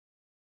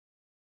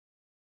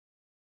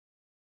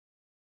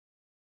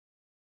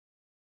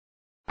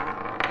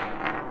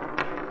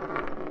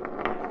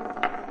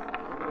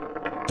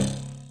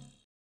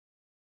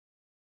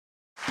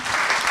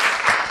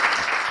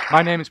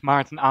My name is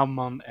Maarten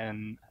Abelman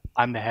and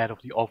I'm the head of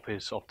the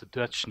office of the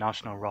Dutch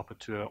National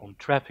Rapporteur on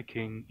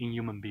trafficking in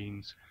human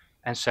beings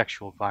and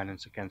sexual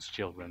violence against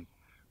children.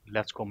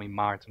 Let's call me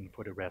Maarten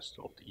for the rest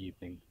of the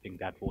evening. I think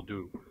that will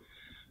do.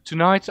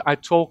 Tonight I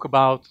talk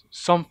about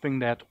something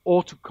that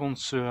ought to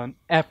concern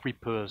every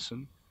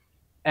person,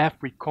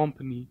 every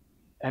company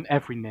and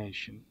every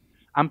nation.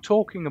 I'm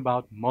talking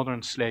about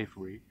modern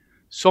slavery,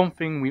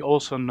 something we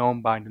also know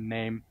by the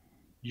name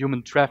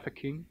human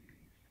trafficking.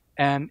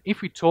 And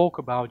if we talk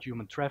about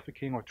human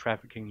trafficking or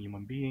trafficking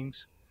human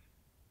beings,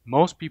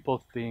 most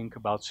people think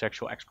about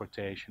sexual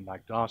exploitation,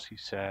 like Darcy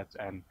said,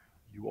 and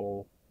you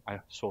all, I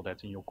saw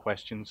that in your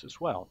questions as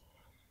well.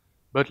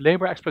 But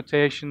labor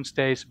exploitation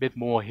stays a bit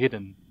more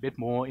hidden, a bit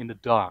more in the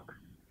dark.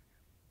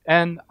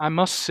 And I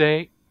must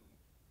say,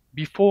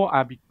 before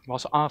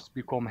was asked to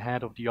become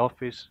head of the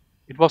office,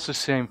 it was the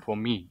same for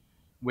me.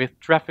 With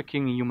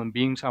trafficking in human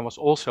beings, I was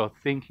also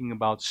thinking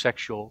about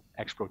sexual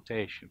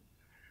exploitation.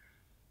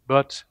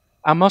 But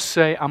I must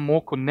say I'm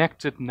more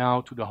connected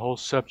now to the whole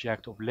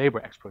subject of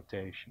labor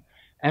exploitation.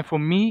 And for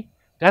me,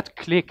 that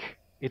click,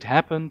 it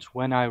happened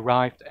when I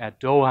arrived at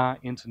Doha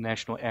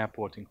International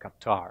Airport in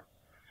Qatar.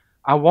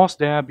 I was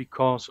there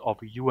because of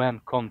a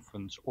UN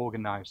conference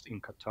organized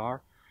in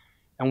Qatar.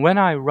 And when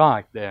I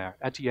arrived there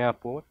at the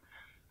airport,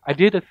 I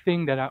did a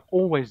thing that I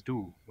always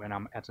do when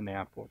I'm at an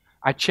airport.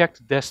 I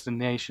checked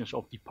destinations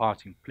of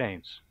departing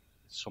planes.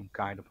 It's some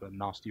kind of a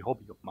nasty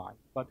hobby of mine.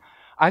 But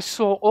I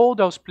saw all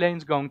those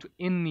planes going to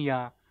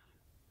India,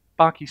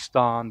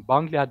 Pakistan,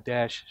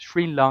 Bangladesh,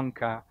 Sri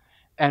Lanka,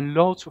 and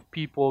loads of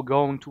people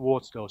going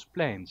towards those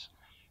planes.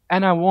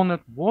 And I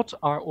wondered, what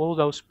are all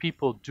those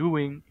people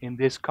doing in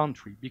this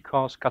country?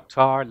 Because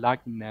Qatar,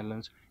 like the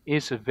Netherlands,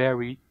 is a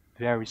very,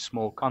 very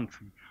small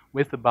country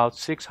with about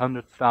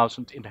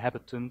 600,000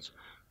 inhabitants,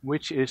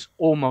 which is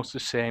almost the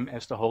same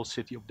as the whole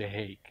city of The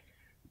Hague.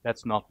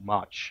 That's not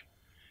much.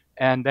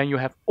 And then you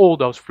have all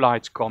those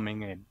flights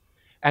coming in.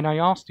 And I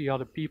asked the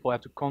other people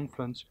at the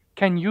conference,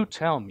 can you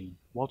tell me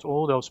what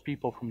all those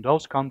people from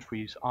those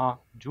countries are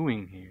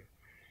doing here?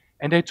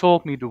 And they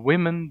told me the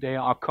women, they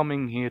are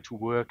coming here to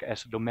work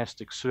as a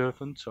domestic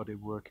servant, so they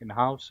work in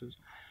houses.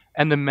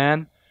 And the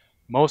men,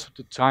 most of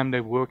the time they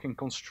work in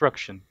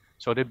construction,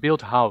 so they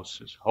build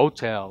houses,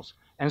 hotels,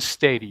 and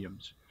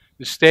stadiums.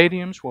 The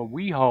stadiums where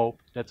we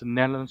hope that the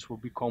Netherlands will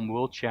become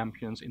world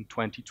champions in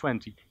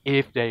 2020,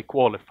 if they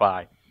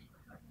qualify.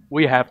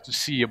 We have to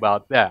see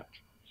about that.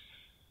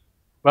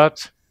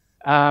 But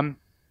um,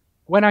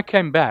 when I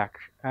came back,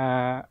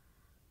 I,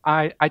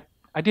 I,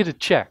 I did a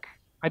check.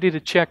 I did a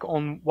check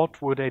on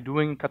what were they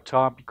doing in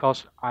Qatar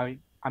because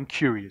I'm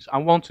curious. I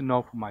want to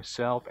know for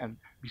myself, and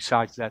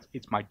besides that,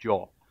 it's my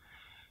job.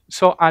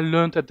 So I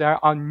learned that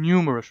there are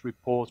numerous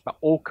reports by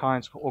all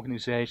kinds of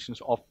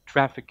organizations of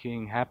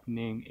trafficking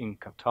happening in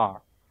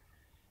Qatar.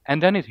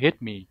 And then it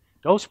hit me.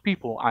 Those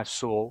people I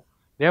saw,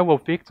 they were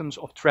victims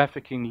of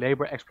trafficking,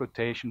 labor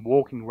exploitation,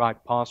 walking right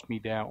past me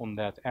there on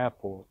that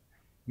airport.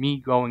 Me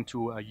going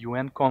to a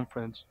UN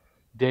conference,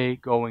 they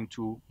going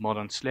to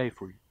modern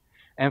slavery.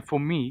 And for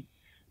me,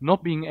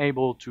 not being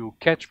able to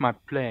catch my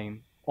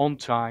plane on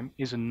time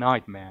is a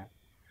nightmare.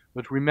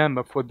 But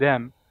remember, for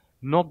them,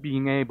 not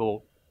being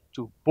able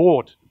to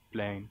board the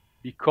plane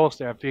because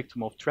they are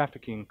victim of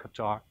trafficking in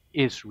Qatar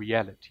is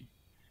reality.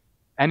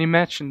 And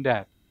imagine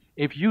that.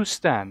 If you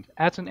stand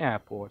at an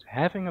airport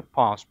having a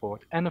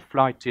passport and a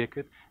flight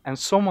ticket and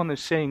someone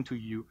is saying to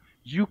you,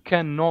 you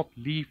cannot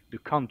leave the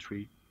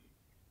country,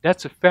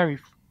 that's a very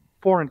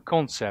foreign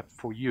concept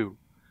for you.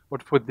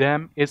 But for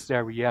them, it's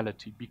their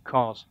reality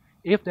because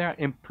if their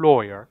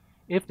employer,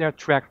 if their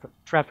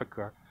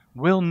trafficker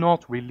will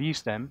not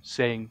release them,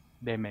 saying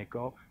they may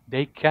go,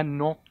 they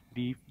cannot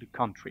leave the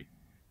country.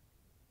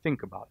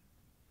 Think about it.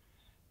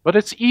 But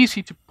it's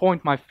easy to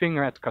point my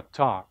finger at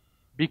Qatar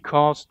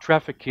because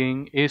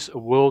trafficking is a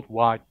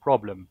worldwide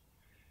problem.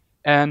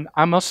 And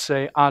I must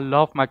say, I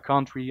love my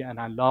country and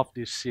I love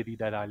this city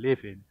that I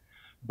live in.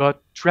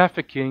 But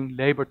trafficking,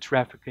 labor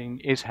trafficking,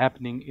 is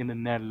happening in the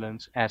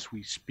Netherlands as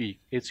we speak.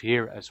 It's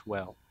here as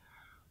well.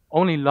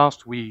 Only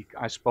last week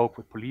I spoke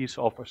with police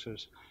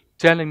officers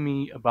telling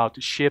me about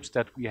the ships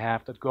that we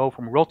have that go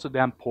from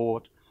Rotterdam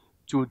port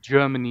to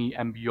Germany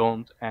and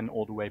beyond and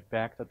all the way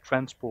back that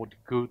transport the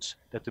goods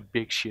that the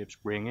big ships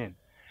bring in.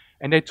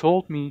 And they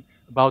told me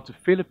about the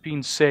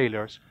Philippine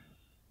sailors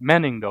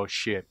manning those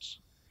ships,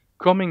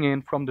 coming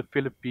in from the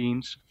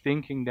Philippines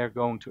thinking they're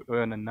going to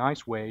earn a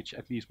nice wage,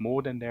 at least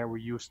more than they were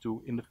used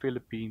to in the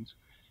Philippines,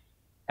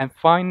 and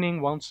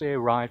finding once they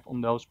arrive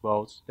on those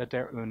boats that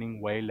they're earning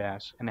way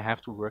less and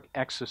have to work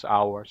excess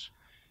hours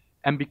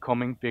and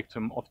becoming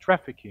victim of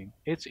trafficking.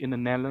 It's in the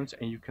Netherlands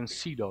and you can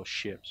see those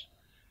ships.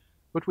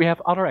 But we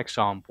have other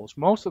examples.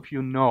 Most of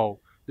you know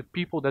the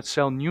people that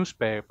sell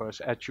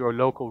newspapers at your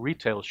local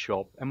retail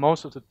shop, and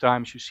most of the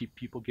times you see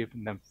people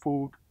giving them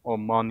food or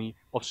money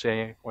or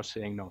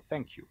saying no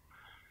thank you.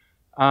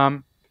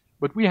 Um,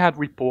 but we had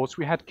reports,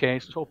 we had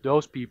cases of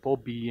those people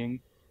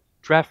being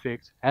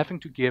trafficked, having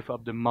to give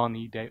up the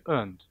money they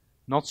earned.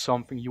 Not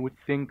something you would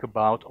think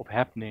about of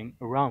happening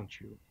around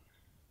you.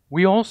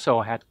 We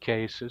also had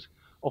cases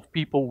of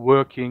people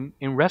working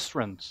in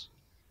restaurants.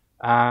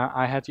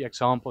 I had the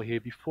example here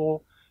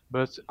before,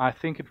 but I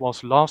think it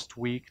was last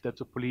week that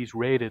the police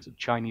raided a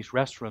Chinese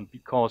restaurant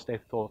because they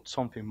thought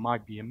something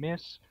might be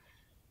amiss.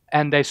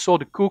 And they saw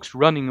the cooks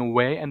running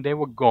away and they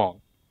were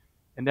gone.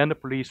 And then the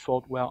police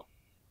thought, well,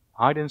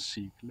 hide and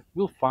seek,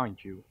 we'll find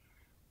you.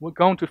 We're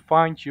going to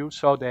find you,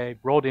 so they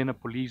brought in a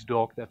police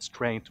dog that's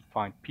trained to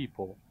find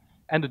people.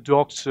 And the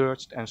dog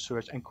searched and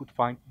searched and could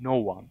find no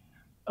one.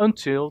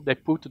 Until they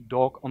put the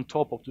dog on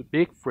top of the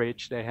big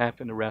fridge they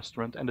have in the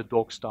restaurant and the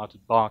dog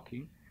started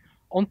barking.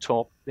 On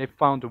top, they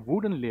found a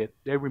wooden lid,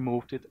 they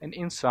removed it, and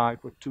inside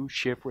were two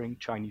shivering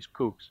Chinese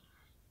cooks,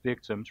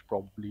 victims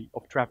probably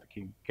of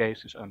trafficking.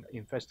 Cases under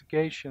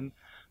investigation,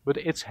 but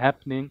it's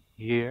happening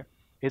here,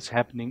 it's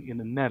happening in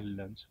the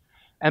Netherlands.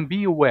 And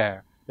be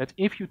aware that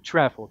if you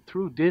travel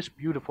through this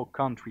beautiful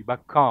country by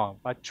car,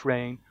 by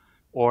train,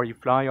 or you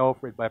fly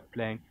over it by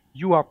plane,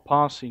 you are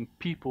passing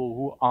people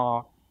who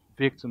are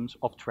victims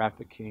of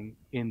trafficking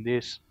in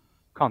this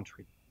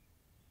country.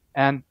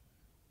 And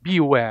be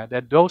aware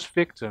that those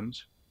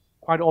victims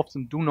quite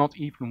often do not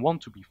even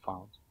want to be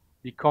found,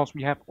 because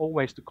we have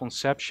always the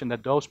conception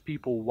that those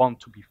people want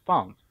to be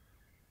found.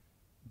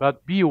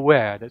 But be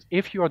aware that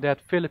if you're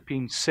that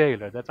Philippine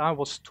sailor that I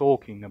was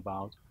talking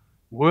about,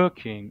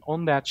 working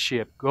on that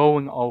ship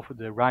going over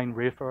the Rhine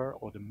River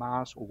or the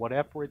Maas or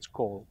whatever it's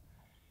called,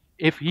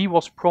 if he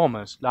was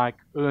promised like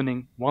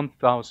earning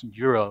 1,000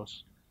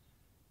 euros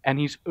and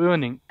he's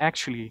earning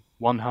actually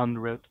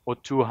 100 or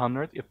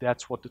 200, if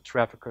that's what the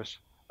traffickers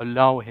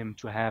allow him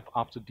to have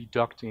after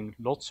deducting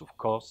lots of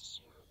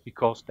costs,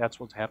 because that's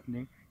what's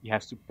happening. He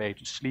has to pay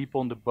to sleep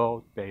on the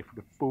boat, pay for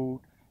the food,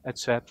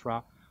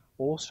 etc.,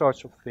 all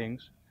sorts of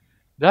things.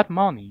 That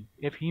money,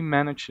 if he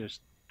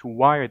manages to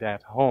wire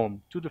that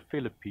home to the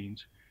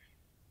Philippines,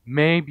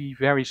 may be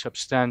very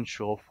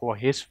substantial for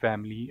his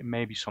family and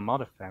maybe some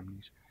other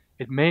families.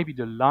 It may be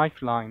the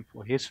lifeline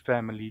for his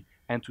family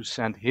and to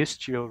send his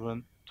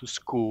children to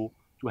school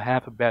to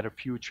have a better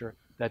future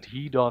that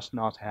he does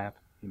not have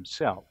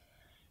himself.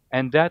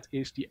 And that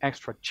is the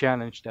extra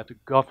challenge that the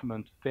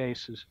government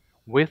faces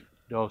with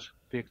those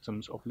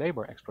victims of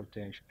labor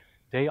exploitation.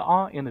 They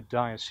are in a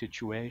dire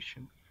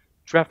situation.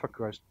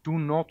 Traffickers do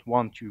not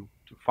want you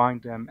to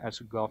find them as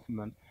a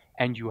government,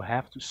 and you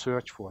have to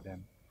search for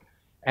them.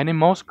 And in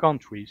most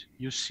countries,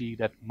 you see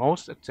that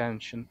most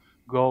attention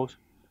goes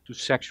to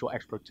sexual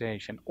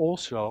exploitation.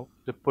 Also,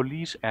 the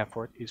police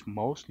effort is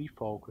mostly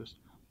focused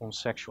on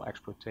sexual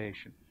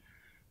exploitation.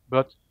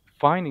 But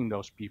finding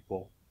those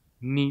people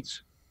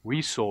needs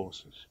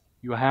resources.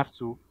 You have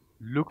to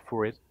look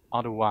for it,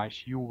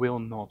 otherwise you will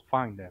not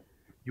find them.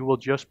 You will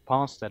just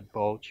pass that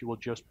boat, you will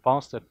just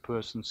pass that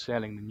person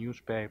selling the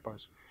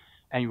newspapers,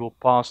 and you will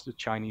pass the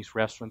Chinese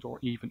restaurant or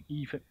even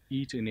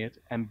eat in it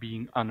and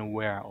being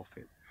unaware of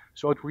it.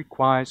 So it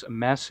requires a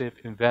massive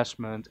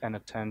investment and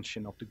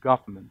attention of the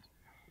government.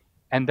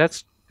 And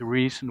that's the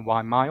reason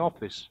why my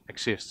office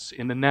exists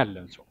in the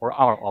Netherlands, or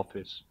our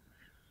office.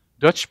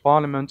 Dutch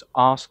Parliament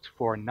asked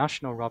for a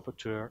national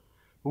rapporteur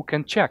who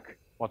can check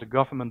what the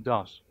government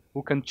does,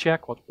 who can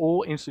check what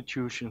all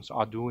institutions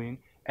are doing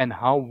and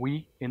how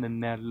we in the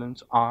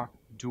Netherlands are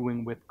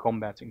doing with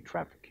combating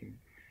trafficking.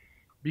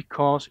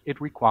 Because it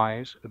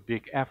requires a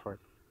big effort.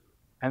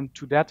 And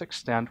to that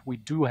extent, we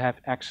do have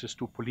access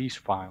to police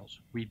files.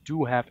 We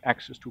do have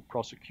access to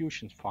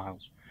prosecution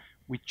files.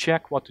 We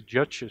check what the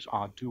judges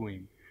are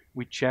doing.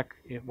 We check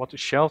what the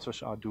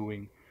shelters are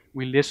doing.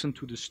 We listen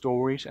to the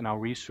stories and our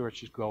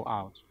researchers go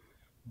out.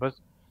 But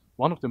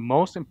one of the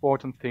most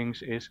important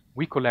things is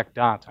we collect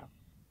data.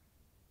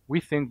 We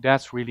think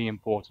that's really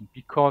important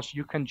because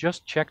you can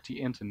just check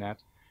the internet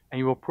and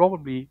you will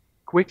probably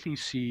quickly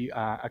see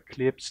a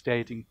clip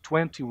stating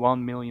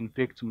 21 million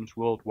victims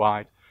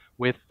worldwide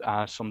with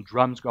some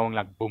drums going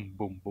like boom,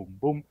 boom, boom,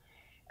 boom.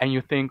 And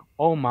you think,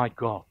 oh my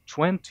God,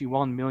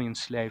 21 million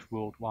slaves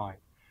worldwide.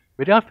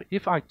 But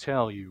if I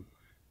tell you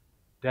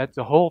that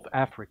the whole of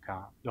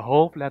Africa, the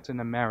whole of Latin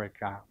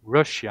America,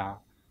 Russia,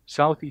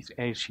 Southeast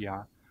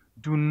Asia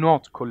do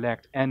not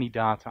collect any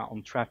data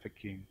on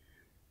trafficking,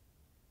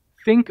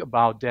 think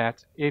about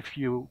that if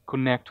you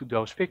connect to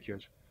those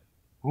figures.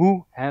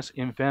 Who has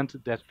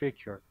invented that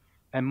figure?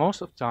 And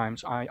most of the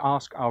times I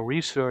ask our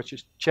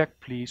researchers, check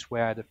please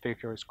where the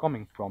figure is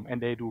coming from. And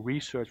they do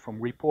research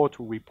from report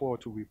to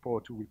report to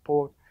report to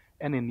report.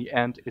 And in the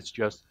end, it's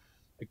just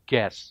a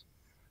guess.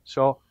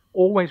 So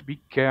always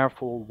be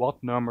careful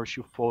what numbers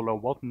you follow,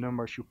 what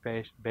numbers you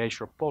base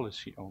your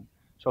policy on.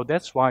 So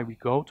that's why we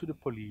go to the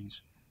police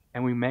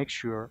and we make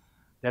sure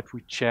that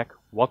we check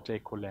what they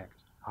collect,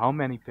 how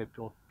many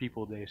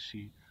people they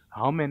see,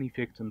 how many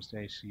victims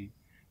they see,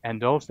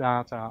 and those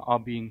data are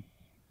being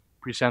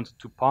presented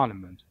to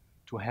Parliament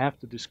to have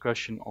the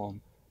discussion on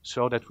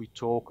so that we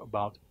talk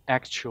about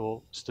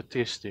actual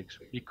statistics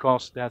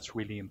because that's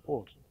really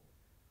important.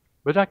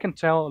 But I can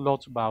tell a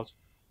lot about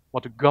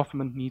what the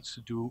government needs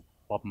to do,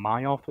 what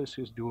my office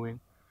is doing.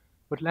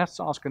 But let's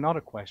ask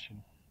another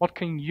question. What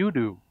can you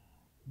do?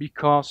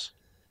 Because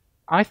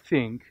I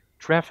think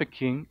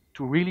trafficking,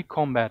 to really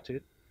combat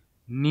it,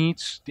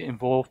 needs the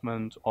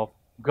involvement of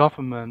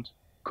government,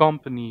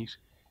 companies,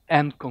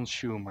 and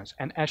consumers.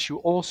 And as you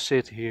all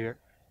sit here,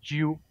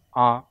 you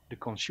are the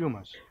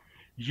consumers.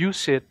 You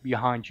sit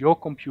behind your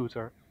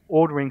computer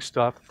ordering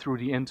stuff through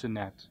the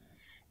internet.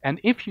 And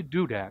if you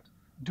do that,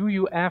 do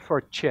you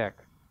ever check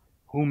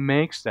who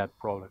makes that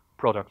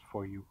product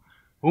for you?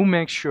 Who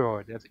makes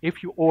sure that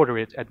if you order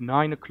it at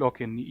 9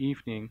 o'clock in the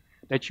evening,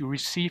 that you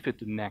receive it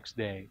the next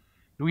day?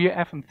 Do you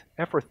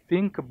ever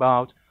think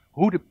about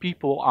who the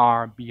people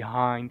are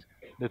behind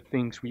the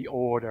things we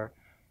order,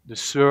 the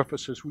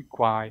services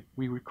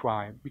we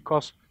require?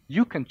 Because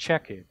you can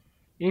check it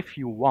if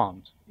you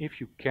want, if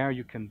you care,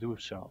 you can do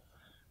so.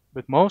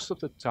 But most of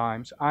the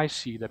times I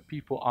see that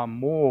people are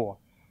more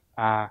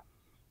uh,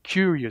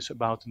 curious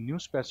about the new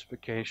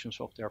specifications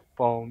of their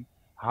phone,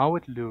 how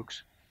it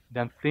looks,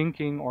 than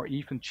thinking or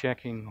even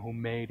checking who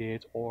made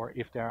it or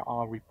if there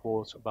are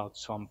reports about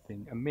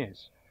something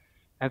amiss.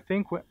 And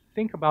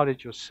think about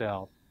it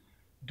yourself.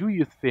 Do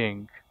you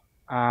think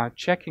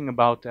checking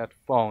about that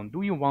phone,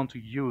 do you want to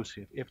use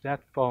it if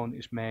that phone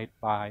is made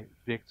by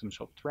victims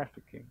of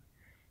trafficking?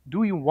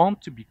 Do you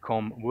want to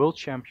become world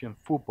champion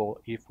football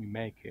if we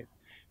make it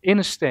in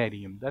a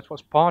stadium that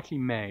was partly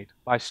made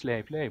by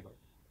slave labor?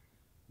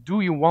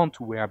 Do you want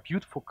to wear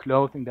beautiful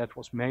clothing that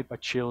was made by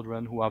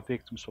children who are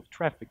victims of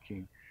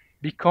trafficking?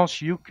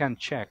 Because you can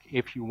check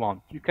if you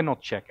want. You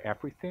cannot check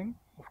everything,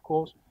 of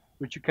course,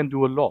 but you can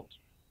do a lot.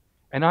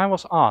 And I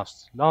was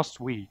asked last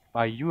week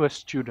by a US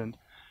student,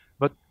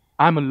 but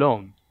I'm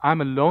alone.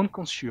 I'm a lone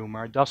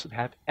consumer. Does it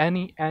have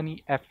any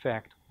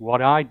effect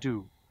what I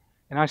do?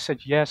 And I said,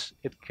 yes,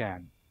 it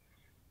can.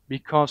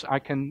 Because I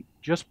can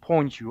just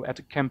point you at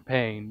a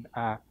campaign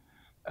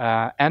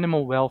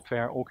animal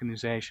welfare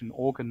organization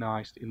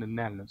organized in the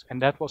Netherlands,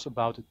 and that was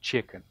about a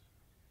chicken.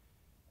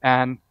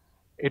 And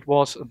it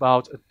was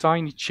about a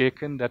tiny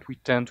chicken that we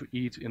tend to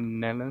eat in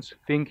the Netherlands,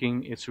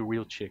 thinking it's a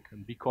real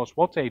chicken. Because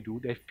what they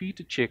do, they feed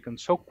the chicken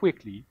so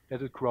quickly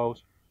that it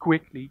grows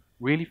quickly,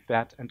 really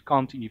fat, and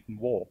can't even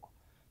walk.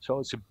 So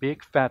it's a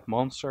big fat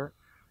monster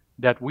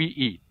that we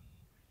eat.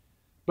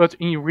 But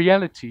in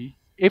reality,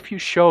 if you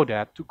show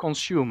that to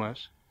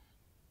consumers,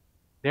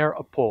 they're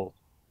appalled.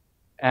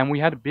 And we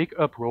had a big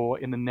uproar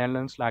in the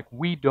Netherlands, like,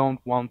 we don't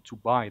want to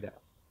buy that.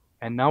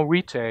 And now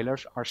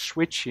retailers are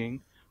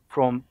switching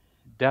from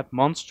that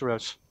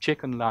monstrous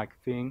chicken-like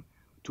thing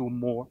to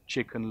more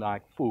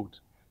chicken-like food.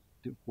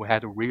 We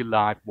had a real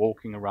life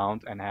walking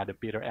around and had a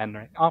bitter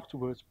ending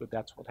afterwards, but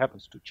that's what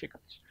happens to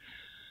chickens.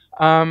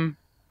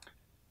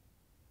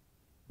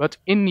 But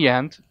in the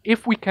end,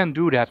 if we can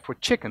do that for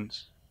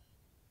chickens,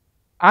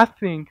 I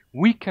think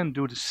we can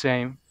do the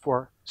same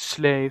for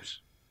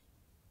slaves,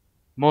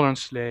 modern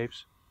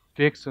slaves,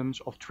 victims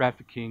of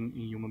trafficking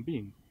in human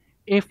beings,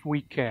 if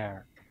we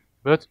care.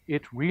 But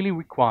it really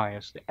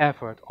requires the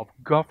effort of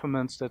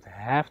governments that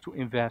have to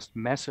invest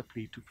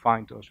massively to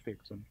find those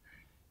victims.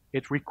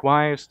 It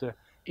requires the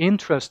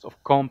interest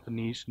of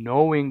companies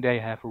knowing they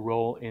have a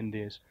role in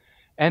this.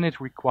 And it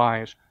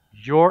requires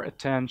your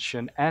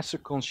attention as a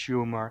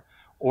consumer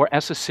or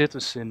as a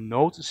citizen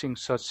noticing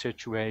such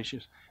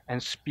situations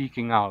and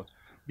speaking out.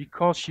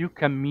 Because you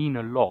can mean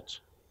a lot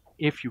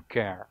if you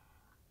care.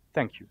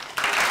 Thank you.